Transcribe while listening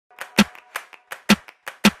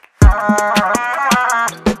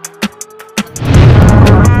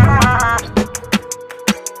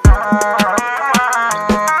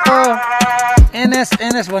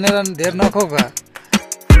NS भनेर धेर नखोक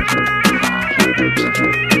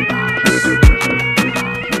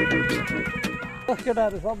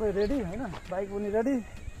केटाहरू सबै रेडी हैन बाइक पनि रेडी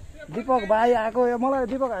दीपक भाइ आएको मलाई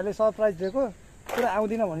दीपक भाइले सरप्राइज दिएको पुरा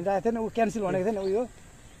आउँदिन भनिरहेको थिएन उ क्यान्सल भनेको थिएन उयो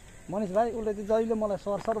मनिष भाइ उसले चाहिँ जहिले मलाई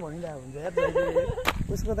सर भनिरहेको हुन्छ यार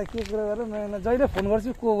उसको त के कुरा गरेर म जहिले फोन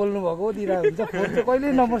गर्छु को बोल्नु भएको दिइरहेको हुन्छ फोन चाहिँ कहिले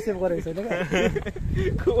नम्बर सेभ गरेको छैन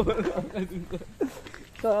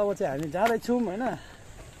क्या अब चाहिँ हामी जाँदैछौँ होइन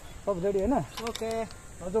सब रेडी होइन ओके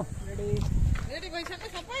हजुर रेडी भइसक्यो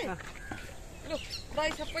सबै लु दाइ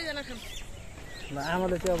सबैजना खाऊ ल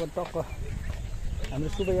आमाले चाहिँ अब टक्क हाम्रो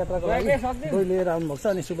शुभयात्राको लागि दही लिएर आउनुभएको छ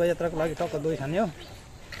अनि शुभयात्राको लागि टक्क दही खाने हो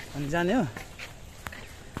अनि जाने हो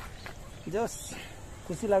जस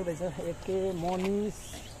खुसी लाग्दैछ एके मनिष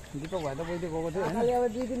दीपक भाइ त पहिले गएको थियो होइन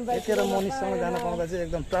एके र मनिषसँग जान पाउँदा चाहिँ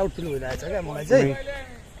एकदम प्राउड फिल भइरहेछ क्या मलाई चाहिँ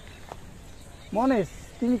मनिष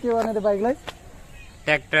तिमी के गर्ने रे बाइकलाई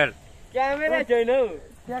ट्र्याक्टर क्यामेरा छैन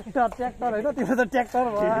हौ ट्र्याक्टर होइन तिम्रो त ट्र्याक्टर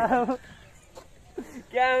भयो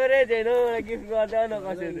क्यामेरा छैन मलाई गिफ्ट गर्दा न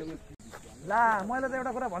कसैले ला मैले त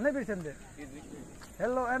एउटा कुरा भन्नै बिर्सेँ नि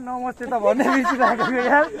हेलो एन्ड नमस्ते त भन्नै बिर्सिरहेको छु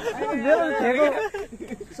यार मेरो ठेको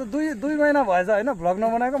सो दुई महिना भएछ होइन भ्लग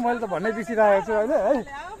नबनाएको मैले त भन्नै बिर्सिरहेको छु अहिले है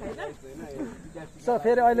सो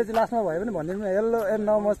फेरि अहिले चाहिँ लास्टमा भयो भने भनिदिनु हेलो एन्ड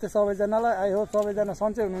नमस्ते सबैजनालाई आई होप सबैजना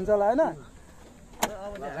सन्चै हुनुहुन्छ होला होइन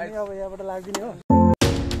हामी अब यहाँबाट लाग्दिने हो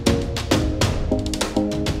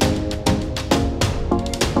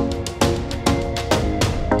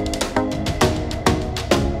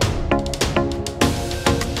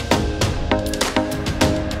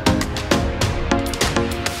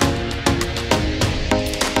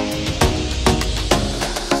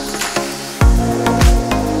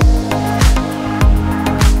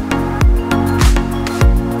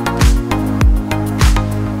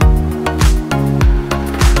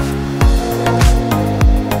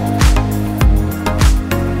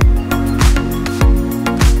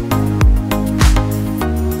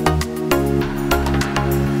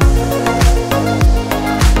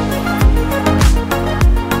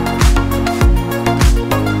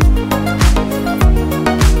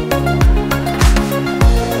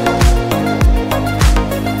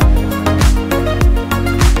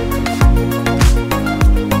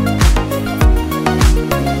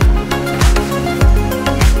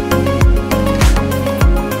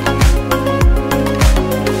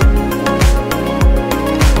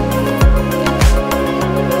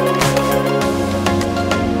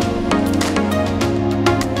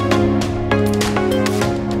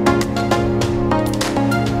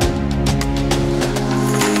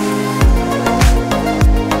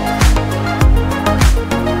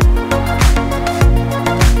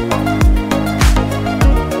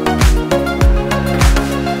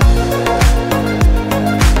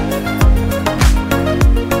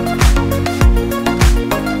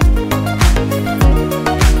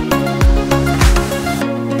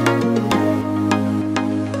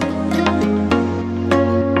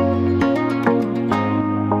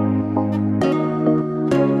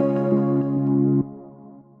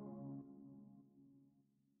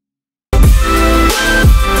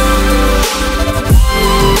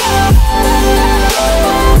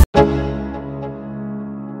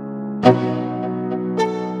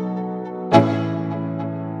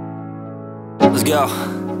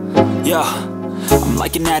Yo, I'm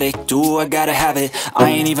like an addict, do I gotta have it. I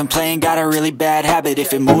ain't even playing, got a really bad habit.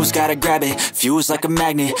 If it moves, gotta grab it, fuse like a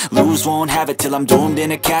magnet. Lose, won't have it till I'm doomed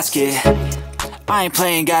in a casket. I ain't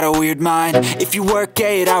playing, got a weird mind. If you work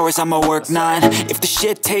 8 hours, I'ma work 9. If the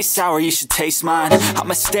shit tastes sour, you should taste mine.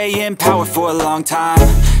 I'ma stay in power for a long time.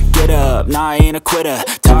 Get up, nah I ain't a quitter.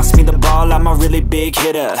 Toss me the ball, I'm a really big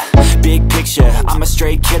hitter. Big picture, I'm a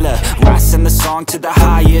straight killer. Rising the song to the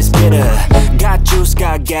highest bidder. Got juice,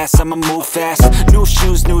 got gas, I'ma move fast. New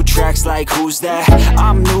shoes, new tracks, like who's that?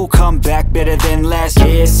 I'm new, come back, better than last.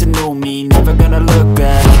 Yeah, it's a new me, never gonna look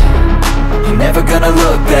back. I'm never gonna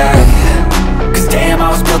look back. Cause damn, I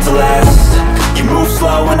was built to last. You move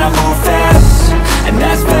slow and I move fast, and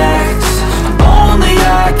that's facts. Only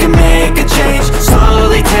I can make a change.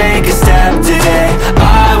 Slowly take a step today.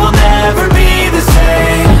 I will never be the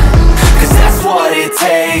same. Cause that's what it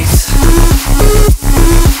takes.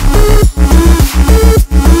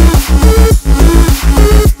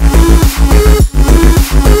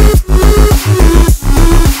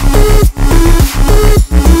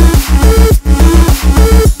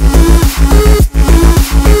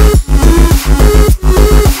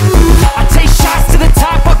 I take shots to the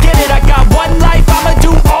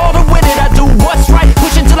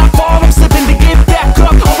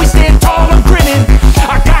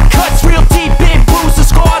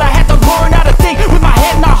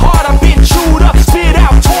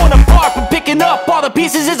the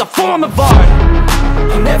pieces is a form of art.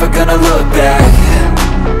 I'm never gonna look back,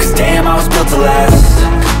 cause damn I was built to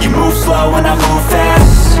last. You move slow and I move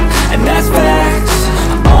fast, and that's facts.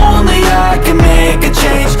 Only I can make a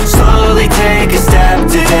change, slowly take a step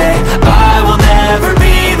today. I will never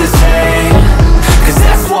be the same, cause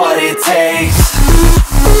that's what it takes.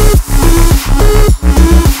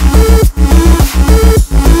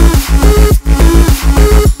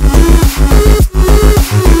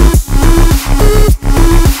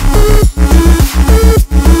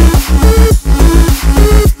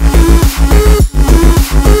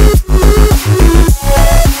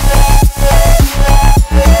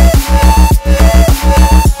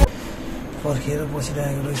 पर्खेर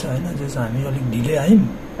बसिरहेको रहेछ होइन, जो चाहिँ हामी अलिक ढिलै आयौँ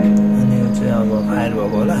अनि यो चाहिँ अब फायर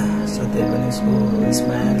भएको होला। सो त्यही पनि यसको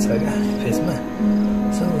स्माइल छ क्या फेसमा।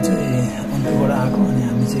 सो ऊ चाहिँ अन्तिमबाट आएको अनि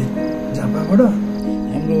हामी चाहिँ झापाबाट।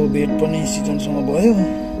 हाम्रो भेट पनि सिजनसँग भयो।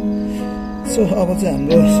 सो अब चाहिँ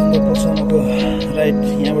हाम्रो सन्दकपुरसम्मको राइड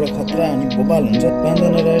यहाँबाट खतरा अनि भोपाल हुन्छ। 5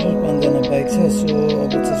 जना राइडर 5 जना बाइक छ। सो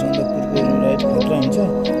अब चाहिँ सन्दकपुरको राइड खतरा हुन्छ।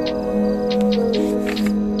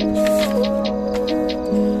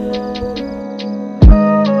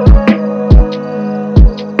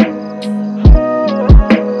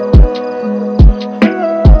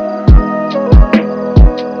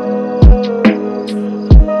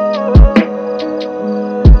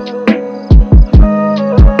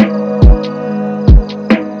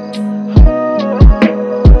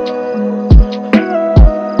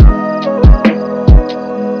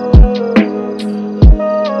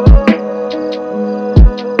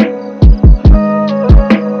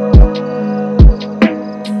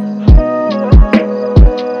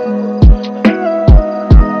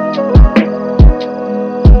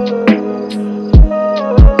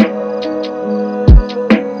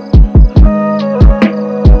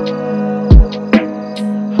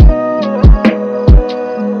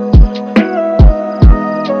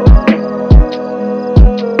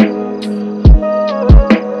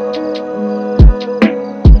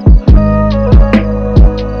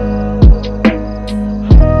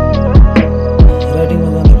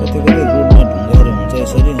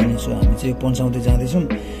 पन्साउँदै जाँदैछौँ।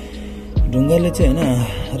 ढुङ्गाले चाहिँ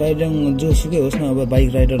होइन राइडिङ जोसुकै होस् न, अब बाइक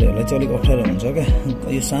राइडरहरूलाई चाहिँ अलिक अप्ठ्यारो हुन्छ क्या।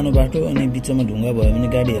 यो सानो बाटो अनि बिचमा ढुङ्गा भयो भने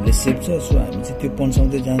गाडीहरूले सेप्छ। सो हामी चाहिँ त्यो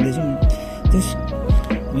पन्साउँदै जाँदैछौँ। त्यस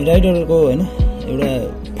राइडरको होइन एउटा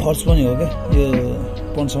फर्ज पनि हो क्या यो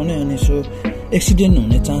पन्साउने। अनि सो एक्सिडेन्ट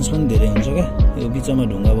हुने चान्स पनि धेरै हुन्छ क्या यो बिचमा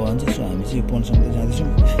ढुङ्गा भयो भने चाहिँ। सो हामी चाहिँ पन्साउँदै जाँदैछौँ।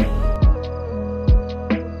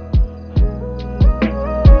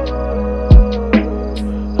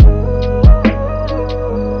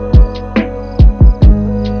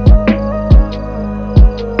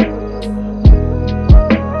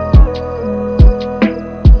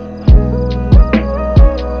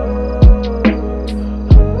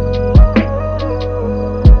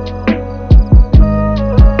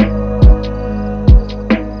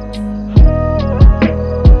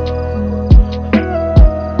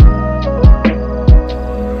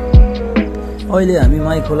 अहिले हामी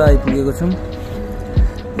माई खोला आइपुगेको छौँ।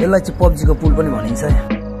 यसलाई चाहिँ पब्जीको पुल पनि भनिन्छ।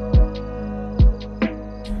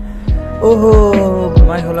 ओहो,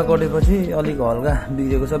 माई खोला कटेपछि अलिक हल्का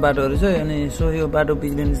बिग्रेको छ बाटोहरू चाहिँ। अनि सो यो बाटो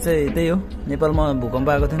बिग्रिने चाहिँ त्यही हो, नेपालमा भूकम्प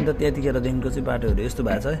आएको थियो नि त, त्यतिखेरदेखिको चाहिँ बाटोहरू यस्तो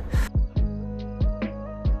भएको छ है।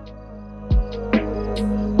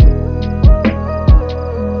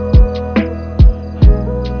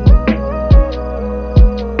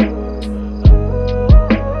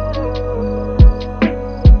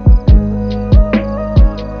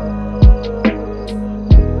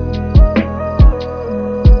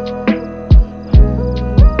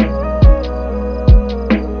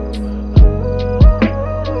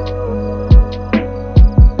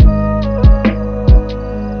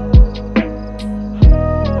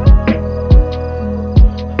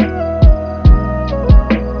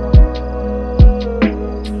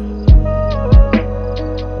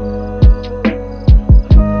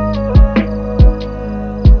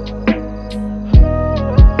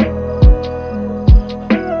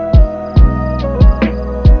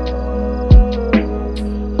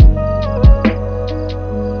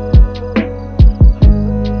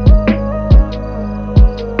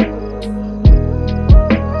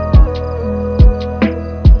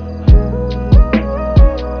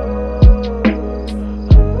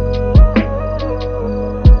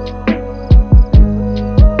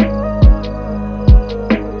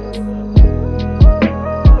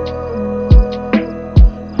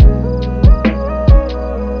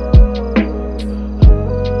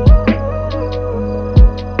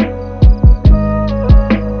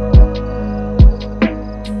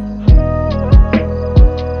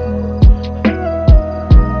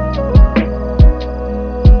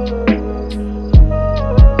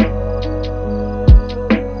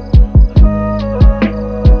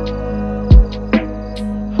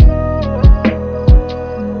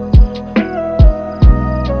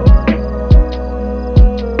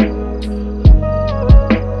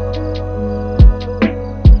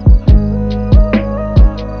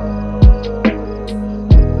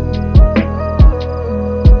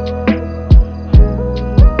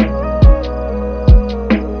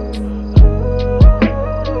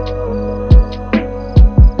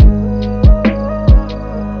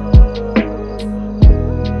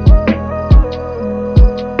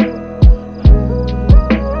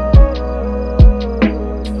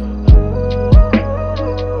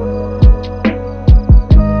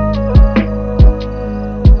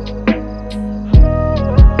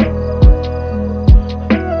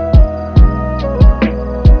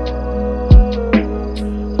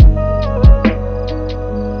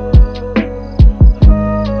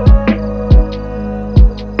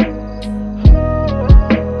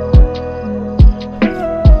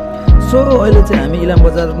 चाहिँ हामी इलाम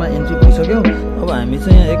बजारमा एन्ट्री भइसक्यौँ। अब हामी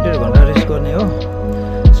चाहिँ यहाँ 1-1.5 घन्टा रेस्ट गर्ने हो।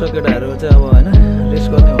 सो केटाहरू चाहिँ अब होइन रेस्ट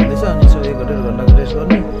गर्ने हुँदैछ अनि सो 1-1.5 घन्टाको रेस्ट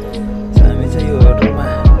गर्ने। सो हामी चाहिँ यो होटलमा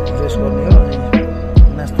रेस्ट गर्ने हो अनि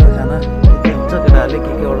नास्ता खाना के हुन्छ केटाहरूले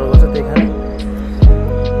के अर्डर गर्छ त्यही खाने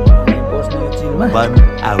अनि बस्ने यो चिलमा। 1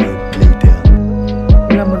 hour later.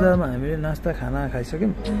 इलाम बजारमा हामीले नास्ता खाना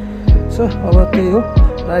खाइसक्यौँ। सो अब त्यही हो,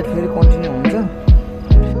 राइड फेरि कन्टिन्यू हुन्छ।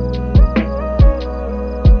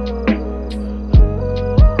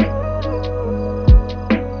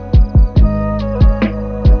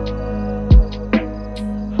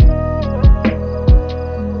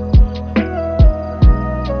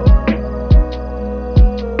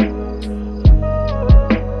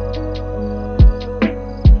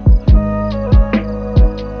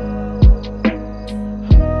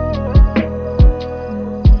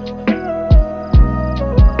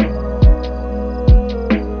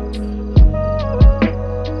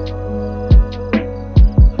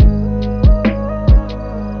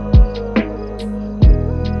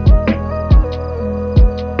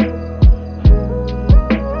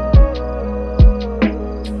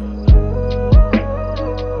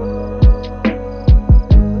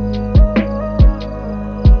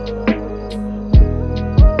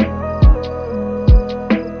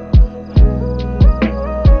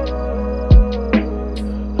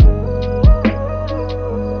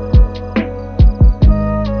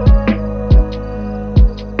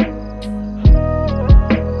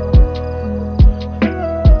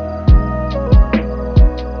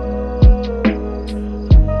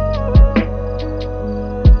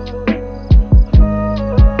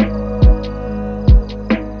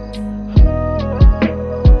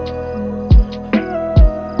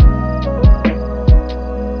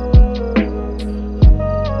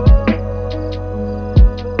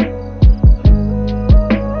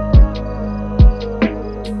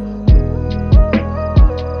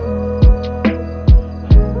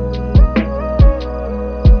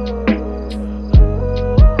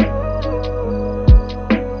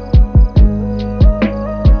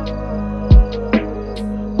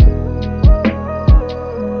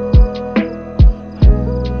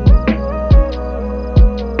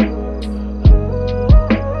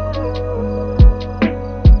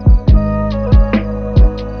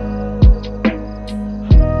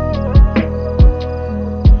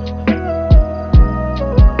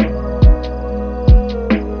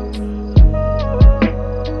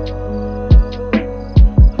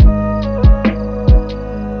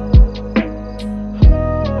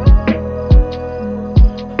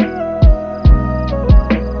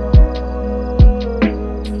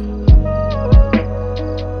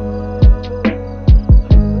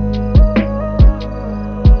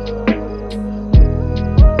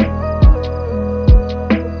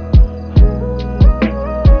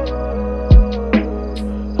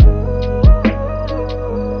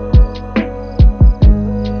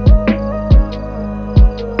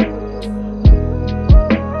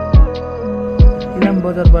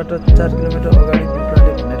 बजारबाट 4 किलोमिटर अगाडि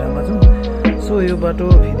दिउराली भन्ने ठाउँमा छौँ। सो यो बाटो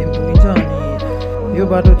भिदिम पुगिन्छ अनि यो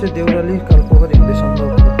बाटो चाहिँ देउराली कालपोखरी हुँदै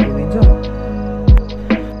सन्दकपुर पुगिन्छ।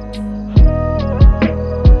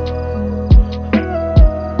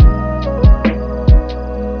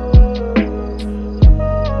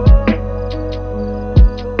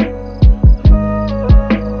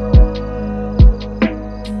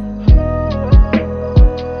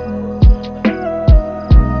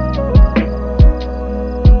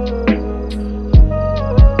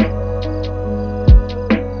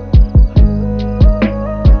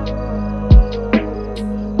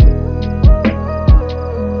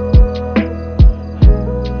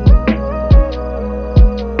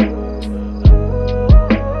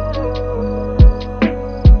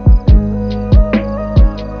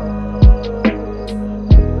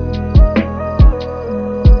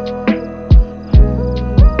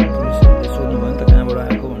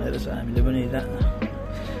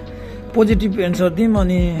 पोजिटिभ एन्सर दियौँ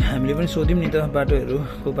अनि हामीले पनि सोध्यौँ नि त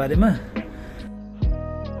बाटोहरूको बारेमा।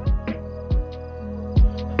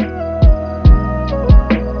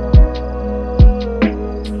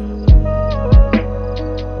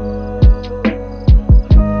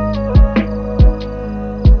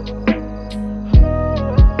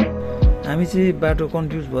 हामी चाहिँ बाटो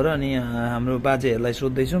कन्फ्युज भएर अनि हाम्रो बाजेहरूलाई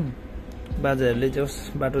सोध्दैछौँ। बाजेहरूले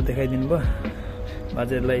जस बाटो देखाइदिनु भयो,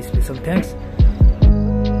 बाजेहरूलाई स्पेसल थ्याङ्क्स।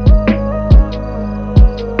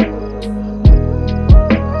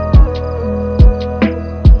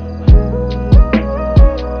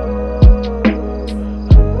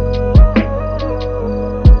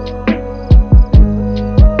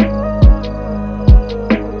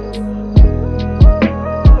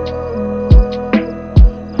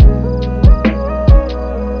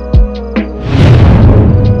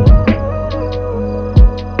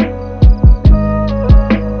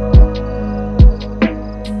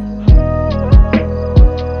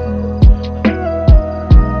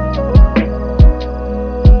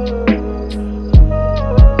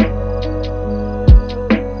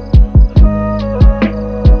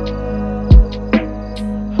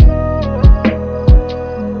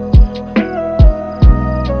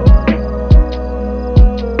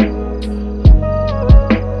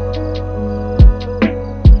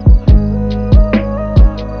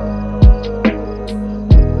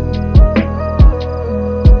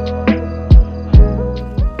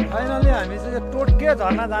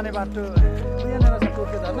 जाने बाटो यहाँनिर छ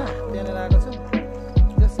टोक्यो झर्ना त्यहाँनिर आएको छु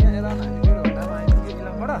जस यहाँ हेर हामी 1.5 घन्टामा आइपुग्यो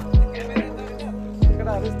इलामबाट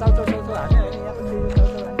केटाहरू चाउचाउ हाल्ने होइन यहाँ त त्यही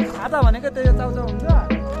चाउचाउ हाल्ने खाजा भनेको त्यही चाउचाउ हुन्छ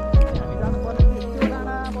हामी जानुपर्ने कि त्यो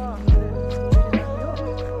जाँदा अब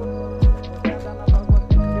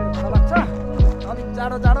लाग्छ अलिक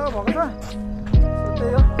जाडो भएको छ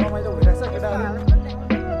त्यही हो रमाइलो भइरहेको छ केटाहरू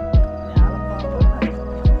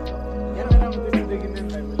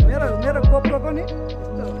मेरो गोप्रोको नि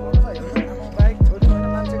यस्तो बाइक छोड्यो भने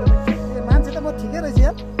मान्छेको मान्छे त म ठिकै रहेछ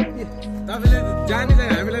यार तपाईँले जाने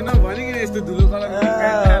चाहिँ हामीलाई नभनिकन यस्तो धुलो कलर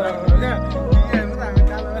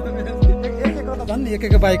एकको त झन्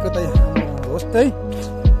एकको बाइकको त होस् त्यही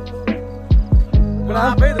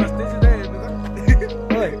आफै धस्दै छु हेर्नु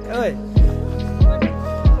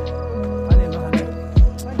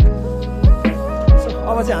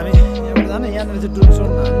अब चाहिँ हामी यहाँबाट जाने यहाँनिर चाहिँ ड्रोन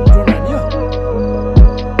हान्यो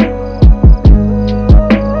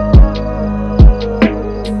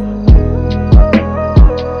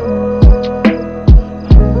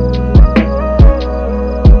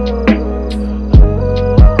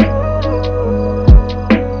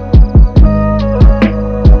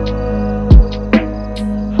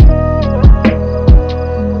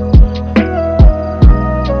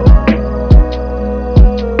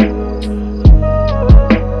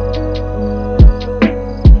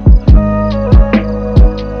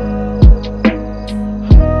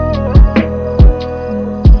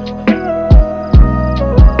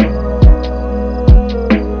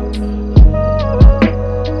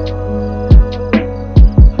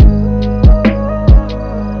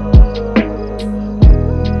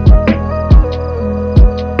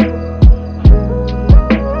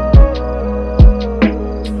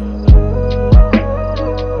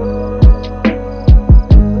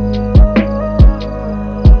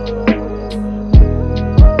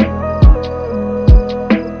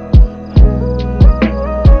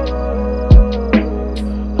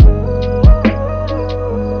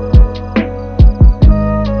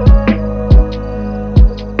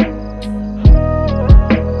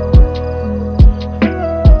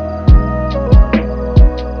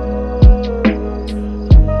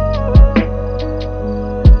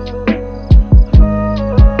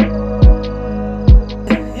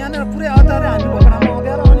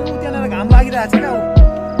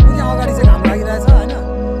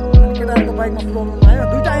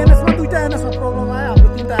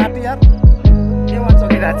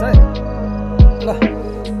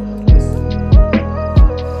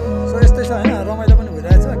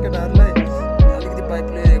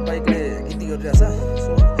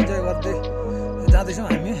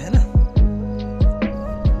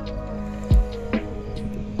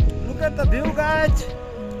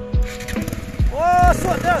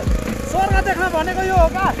स्वर्ग देख्न भनेको यो हो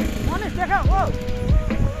का मनिष देखा हो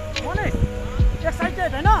मनिष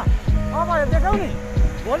एक्साइटेड हैन अब देखाउ नि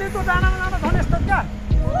भोलिको जानमा जाँदा झन् यस्तो क्या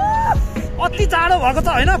अति जाडो भएको छ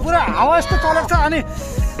हैन पुरा हावा यस्तो चलेको छ अनि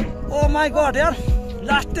ओ माई गॉड यार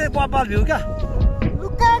लास्ट बब्बल भ्यू क्या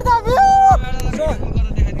लुक एट द भ्यू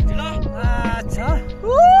अच्छा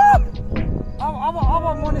अब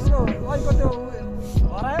मनिषको अहिलेको त्यो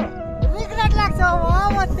हरायो रिग्रेट लाग्छ अब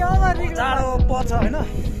जाडो पर्छ हैन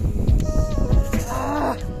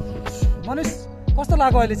मनिष कस्तो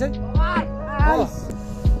लाग्यो अहिले चाहिँ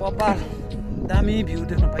बब्बल दामी भ्यू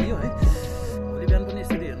देख्न पाइयो है भोलि बिहान पनि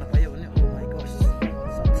यसरी हेर्न पाइयो भने ओ माई गॉड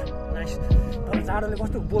नाइस तर जाडोले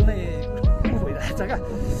कस्तो बोल्ने भइरहेछ क्या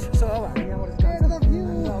सो अब हामी यहाँबाट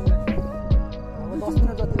अब 10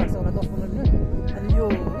 मिनट जति लाग्छ होला 10-15 मिनट अनि यो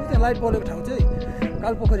त्यहाँ लाइट बलेको ठाउँ चाहिँ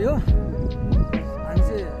कालपोखरी हो हामी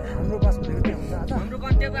चाहिँ हाम्रो बास भनेको त्यहाँ हुन्छ आज हाम्रो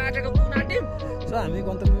गन्तव्य आजको पुग्न आँट्यौँ सो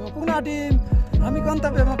हामी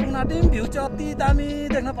गन्तव्यमा पुग्न आँट्यौँ भ्यू चाहिँ अति दामी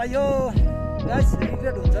देख्न पाइयो गाइस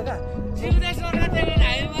रिग्रेट हुन्छ क्या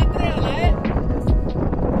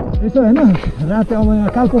यसो होइन राति अब यहाँ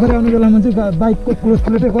कालपोखरी आउने बेलामा चाहिँ बाइकको क्लोज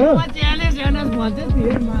प्लेटै गयो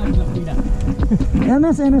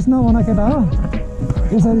एनएस नभन केटा हो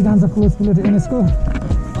यसरी जान्छ क्लोज प्लेट एनएसको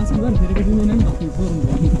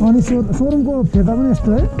अनि सोरुमको फिर्ता पनि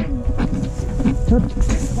यस्तो है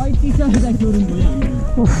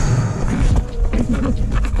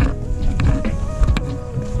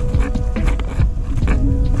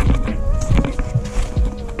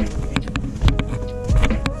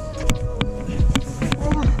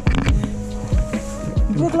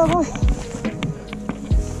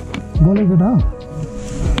बोले केटा हो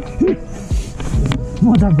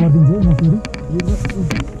मजाक गरिदिन्छु है म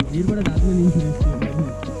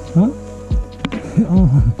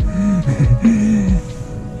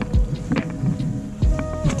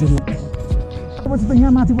फेरि पछि त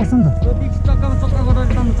यहाँ माथि बस्छ नि त चक्का गरेर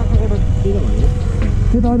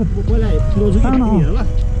त्यो त अहिले पहिला क्लोज तान हो। हेर ल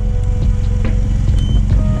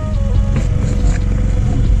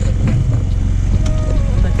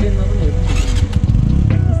ट्रेनमा पनि हेर्नु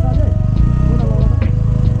बिस्तारै पुरा लगाएर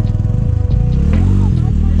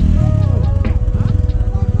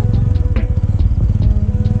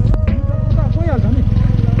उता गइहाल्छ नि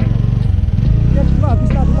एक ल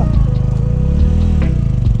बिस्तारै ल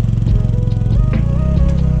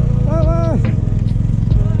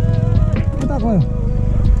यता गयो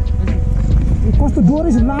कस्तो डोरी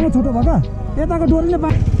लामो छोटो भएको यताको डोरीले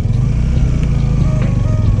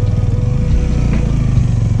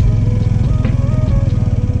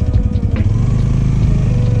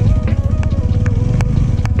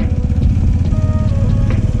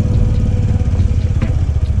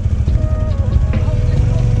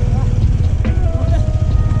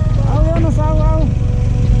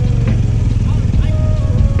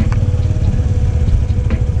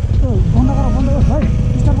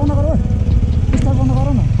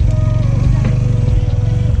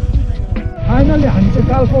फाइनली हामी चाहिँ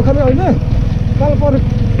काल पोखरी होइन काल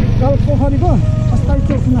पोखरीको अस्थायी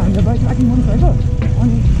चौकीमा हामीले बाइक राख्नु मन भएको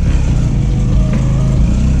अनि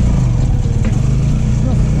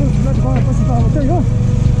गएपछि त अब त्यही हो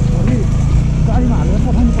भोलि गाडीमा हालेर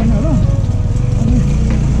पठाउनु पर्ने होला अनि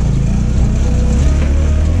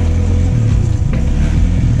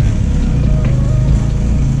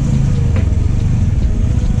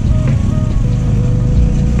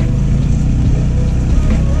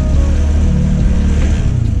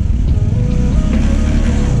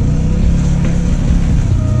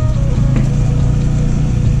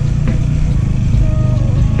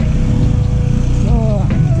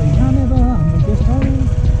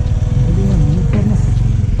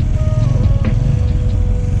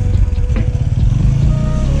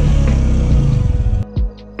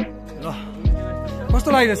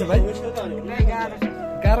कस्तो लागिरहेछ भाइ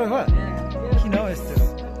गाह्रो भयो किन हो यस्तो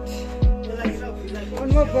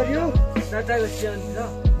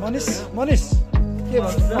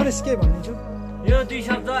मनिष के भनिदिन्छु यो दुई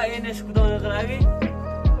शब्द एनएस कुदाउनको लागि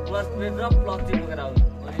क्लच प्लेट र प्लग चाहिँ बोकेर आउनु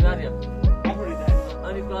अनिवार्य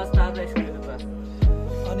अनि क्लच तार र स्कुटर क्लच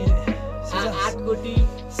अनि 8 कोटी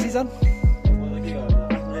सिजन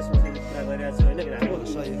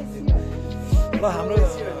ल हाम्रो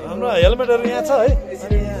हेलमेटहरू यहाँ छ है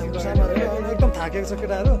अनि यहाँ हाम्रो सामानहरू एकदम थाकेको छ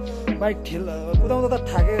केटाहरू बाइक कुदाउँदा त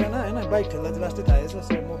थाकेन होइन बाइक ठेल्दा चाहिँ लास्टै थाकेछ सो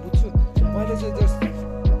म बुझ्छु मैले चाहिँ जस्ट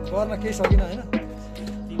गर्न केही सकिनँ होइन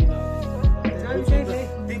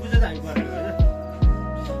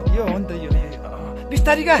यो हो नि त यो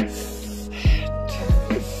बिस्तारी का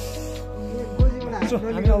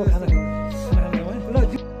हामी अब खाना